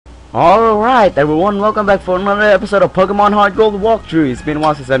Alright everyone, welcome back for another episode of Pokemon HeartGold walkthrough. It's been a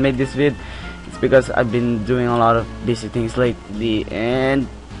while since I made this vid. It's because I've been doing a lot of busy things lately, and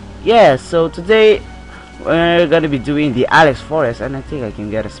yeah, so today we're gonna be doing the Ilex forest, and I think I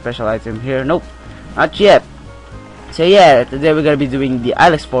can get a special item here. Nope, not yet. So yeah, today we're gonna be doing the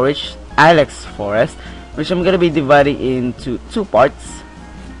Ilex forest, which I'm gonna be dividing into two parts,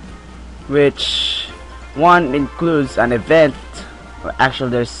 which one includes an event. Actually,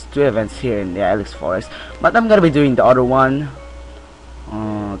 there's two events here in the Ilex forest, but I'm gonna be doing the other one.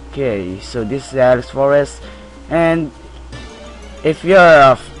 Okay, so this is the Ilex forest, and if you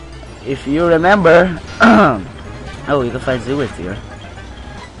remember, oh, you can find Zewers here.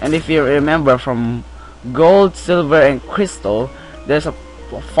 And if you remember from Gold, Silver, and Crystal, there's a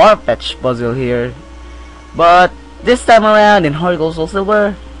far-fetched puzzle here. But this time around in HeartGold Soul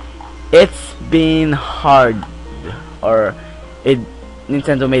Silver, it's been hard, or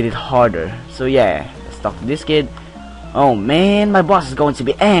Nintendo made it harder. So yeah, let's talk to this kid. Oh man, my boss is going to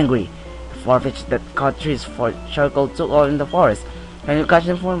be angry. The Farfetch that caught trees for charcoal took all in the forest. Can you catch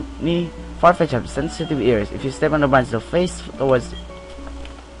them for me? Farfetch have sensitive ears. If you step on the branch, they'll face towards.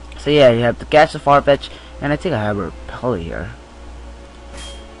 So yeah, you have to catch the Farfetch, and I think I have a repel here.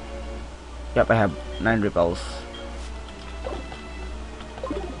 Yep, I have 9 repels.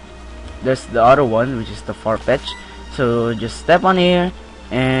 There's the other one, which is the Farfetch. So just step on here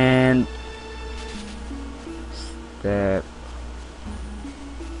and step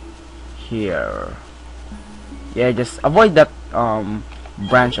here. Yeah, just avoid that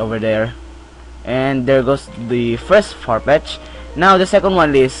branch over there. And there goes the first Farfetch. Now the second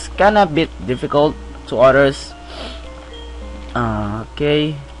one is kinda bit difficult to others.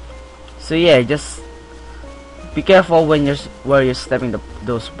 Okay. So yeah, just be careful when where you're stepping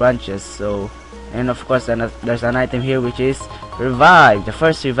those branches. So. And of course, there's an item here which is revive. The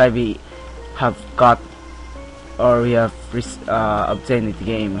first revive we have got, or we have obtained in the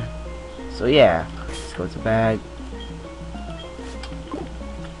game. So yeah, let's go to bag.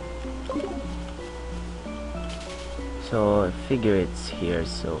 So I figure it's here,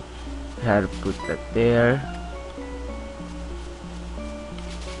 so I had to put that there.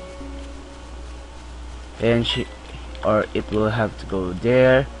 And it will have to go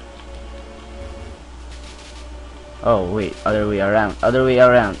there. Oh wait, other way around,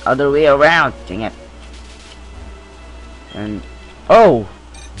 dang it. And oh,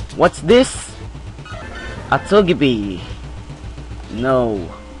 what's this? A Togepi. No,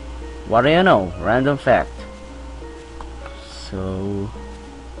 what do you know? Random fact. So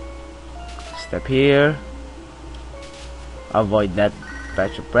step here, avoid that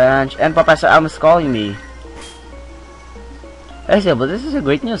patch of branch, and Professor Am is calling me. I said, but this is a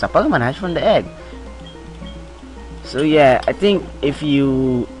great news. A Pokemon hatched from the egg. So yeah, I think if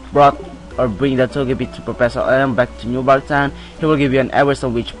you brought or bring the Togepi to Professor M back to New Barktown, he will give you an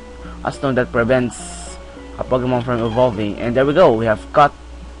Everstone, which a stone that prevents a Pokemon from evolving. And there we go, we have caught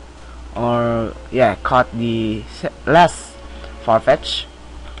the last Farfetch.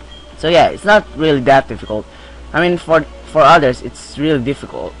 So yeah, it's not really that difficult. I mean, for others, it's really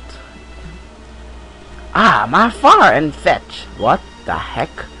difficult. Ah, Mafar and Fetch. What the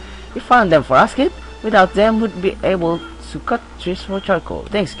heck? You found them for us, kid? Without them, would be able to cut trees for charcoal.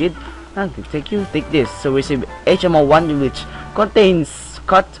 Thanks, kid. Thank you. Take this. So we receive HMO1, which contains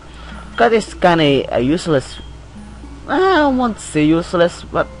cut. Cut is kinda useless. I won't say useless,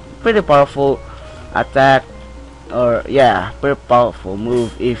 but pretty powerful attack, or yeah, pretty powerful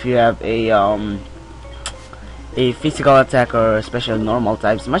move if you have a physical attack or special normal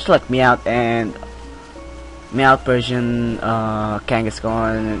types, much like Meowth and Meowth Persian,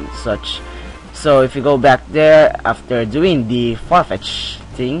 Kangaskhan and such. So if you go back there after doing the Farfetch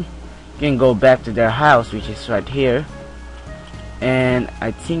thing, you can go back to their house, which is right here. And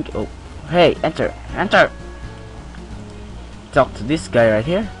I think, oh, hey, enter. Talk to this guy right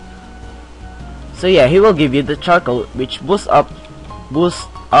here. So yeah, he will give you the charcoal, which boosts up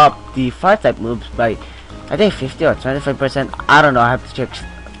the fire type moves by, I think, 50 or 25%. I don't know. I have to check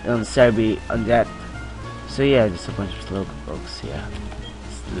on Serbi on that. So yeah, there's a bunch of slow folks. Yeah,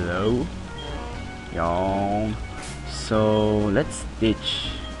 slow. Yawn. So let's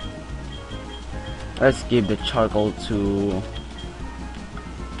ditch. Let's give the charcoal to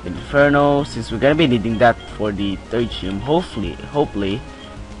Inferno, since we're gonna be needing that for the third gym. Hopefully.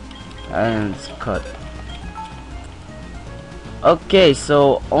 And let's cut. Okay,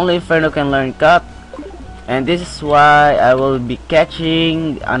 so only Inferno can learn cut, and this is why I will be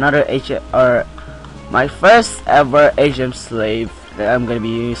catching another my first ever HM slave that I'm gonna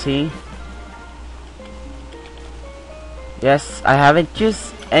be using. Yes, I haven't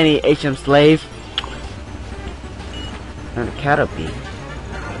used any HM slave. And a Caterpie.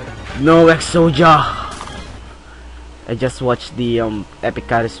 No Exodia. I just watched the epic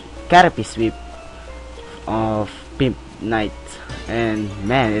Caterpie sweep of Pimp Knight, and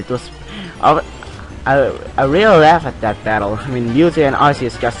man, it was I really laugh at that battle. I mean, Beauty and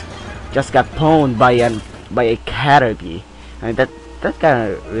Arceus just got pwned by a Caterpie. I mean, that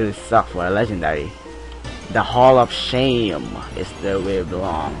kind of really sucks for a legendary. The Hall of Shame is where we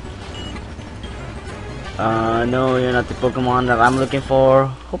belong. No, you're not the Pokemon that I'm looking for.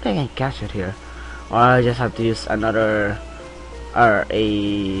 Hope I can catch it here. Or I just have to use another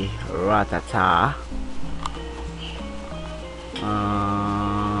a Rattata.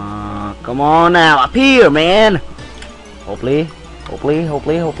 Come on now, appear, man! Hopefully.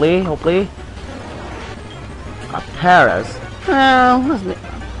 A Paris. Well,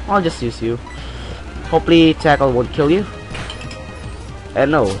 I'll just use you. Hopefully, Tackle won't kill you.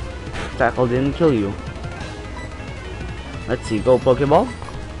 And no, Tackle didn't kill you. Let's see, go Pokeball.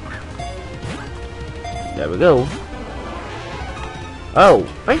 There we go. Oh,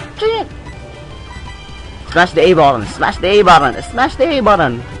 wait, smash the A button, smash the A button, smash the A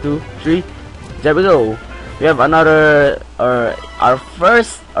button. 2, 3, there we go. We have another,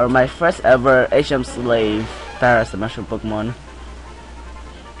 my first ever HM slave, Paras, the mushroom Pokemon.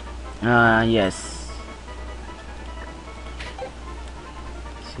 Yes.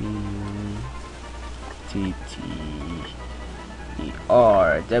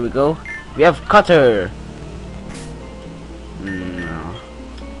 T-T-E-R, there we go. We have Cutter. No.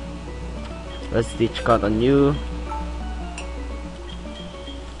 Let's teach Cut on you.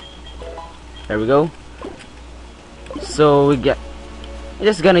 There we go. So we're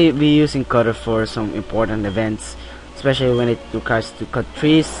just gonna be using Cutter for some important events, especially when it requires to cut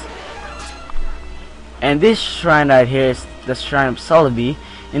trees. And this shrine right here is the Shrine of Celebi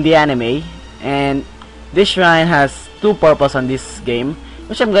in the anime, and this shrine has two purposes on this game,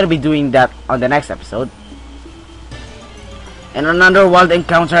 which I'm gonna be doing that on the next episode. And another wild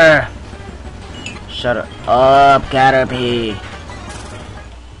encounter. Shut up, Caterpie.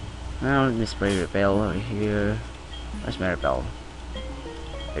 Now let me spray repel over here. Where's my repel?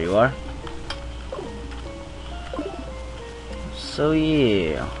 There you are. So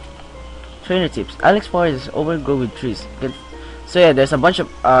yeah, trainer tips. Ilex Forest is overgrown with trees. So yeah, there's a bunch of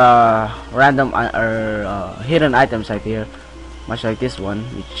random hidden items right here, much like this one,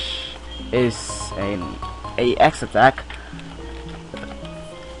 which is an AX attack.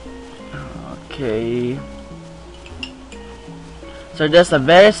 Okay. So there's a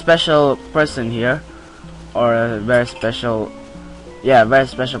very special person here, or a very special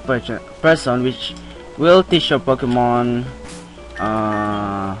person which will teach your Pokemon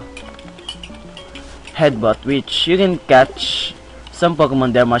Headbutt, which you can catch some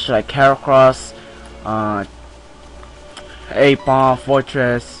Pokemon there, much like Heracross, Apom,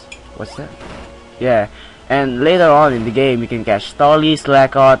 Fortress, what's that? Yeah, and later on in the game you can catch Starly,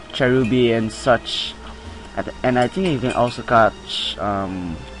 Slackoth, Cherubi, and such. And I think you can also catch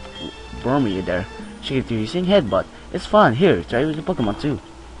Burmy there. She keeps using Headbutt. It's fun. Here, try with the Pokemon too.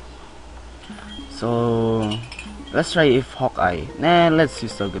 So let's try if Hawkeye. Nah, let's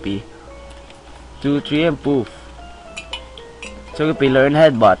use Togepi. 2, 3, and poof. Togepi learn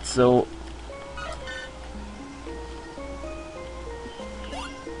Headbutt.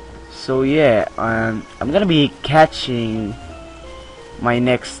 So yeah, I'm gonna be catching my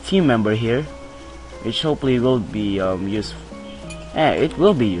next team member here, which hopefully will be useful. It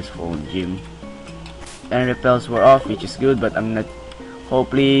will be useful in gym. And repels were off, which is good, but I'm not.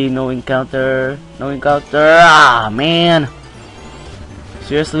 Hopefully, no encounter. Ah, man.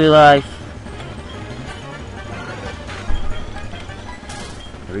 Seriously, life.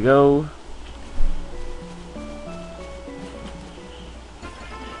 Here we go.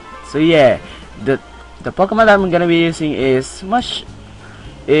 So yeah, the Pokemon that I'm gonna be using is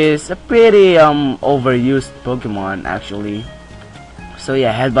a pretty overused Pokemon actually. So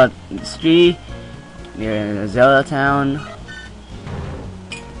yeah, Headbutt this tree near Zelda Town.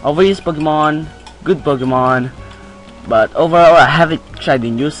 Overused Pokemon, good Pokemon, but overall I haven't tried to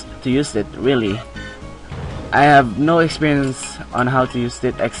use it really. I have no experience on how to use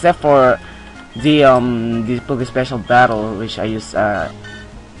it except for the Poke Special Battle, which I use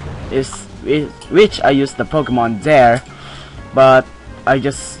which I used the Pokemon there, but I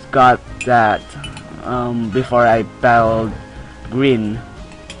just got that before I battled Green,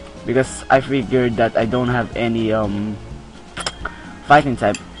 because I figured that I don't have any fighting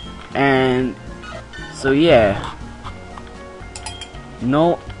type. And so yeah,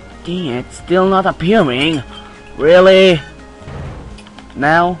 no, dang it, still not appearing. Really?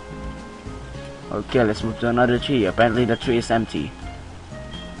 now. Okay, let's move to another tree. Apparently the tree is empty.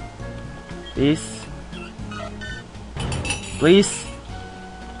 Please. Please.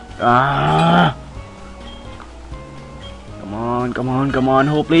 Ah. Come on, come on, come on.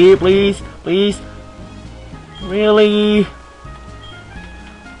 Hopefully, please, please. Really?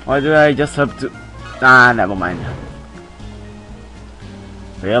 Why do I just have to... Ah, never mind.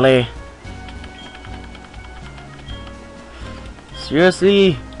 Really?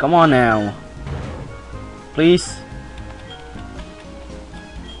 Seriously? Come on now. Please.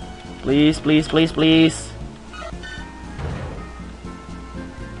 Please, please, please, please.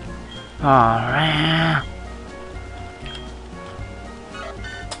 Alright.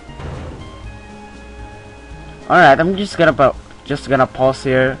 Alright, I'm just gonna pause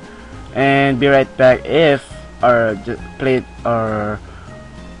here and be right back if or just play it or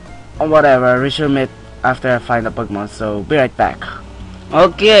whatever, resume it after I find the Pokemon. So be right back.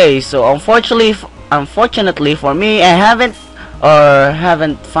 Okay, so unfortunately for me, I haven't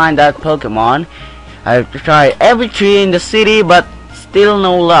find that Pokemon. I've tried every tree in the city, but still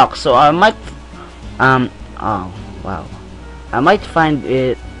no luck. So I might oh wow, I might find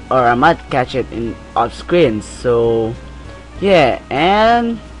it or I might catch it in off screen. So yeah,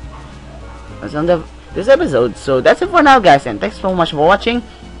 and that's on this episode. So that's it for now, guys, and thanks so much for watching.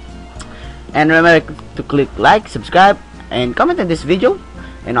 And remember to click like, subscribe, and comment on this video.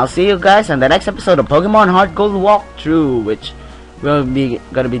 And I'll see you guys on the next episode of Pokemon HeartGold walkthrough, which we'll be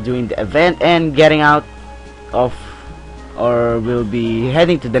gonna be doing the event and getting out of, or we'll be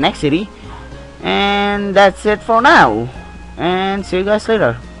heading to the next city. And that's it for now. And see you guys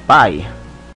later. Bye.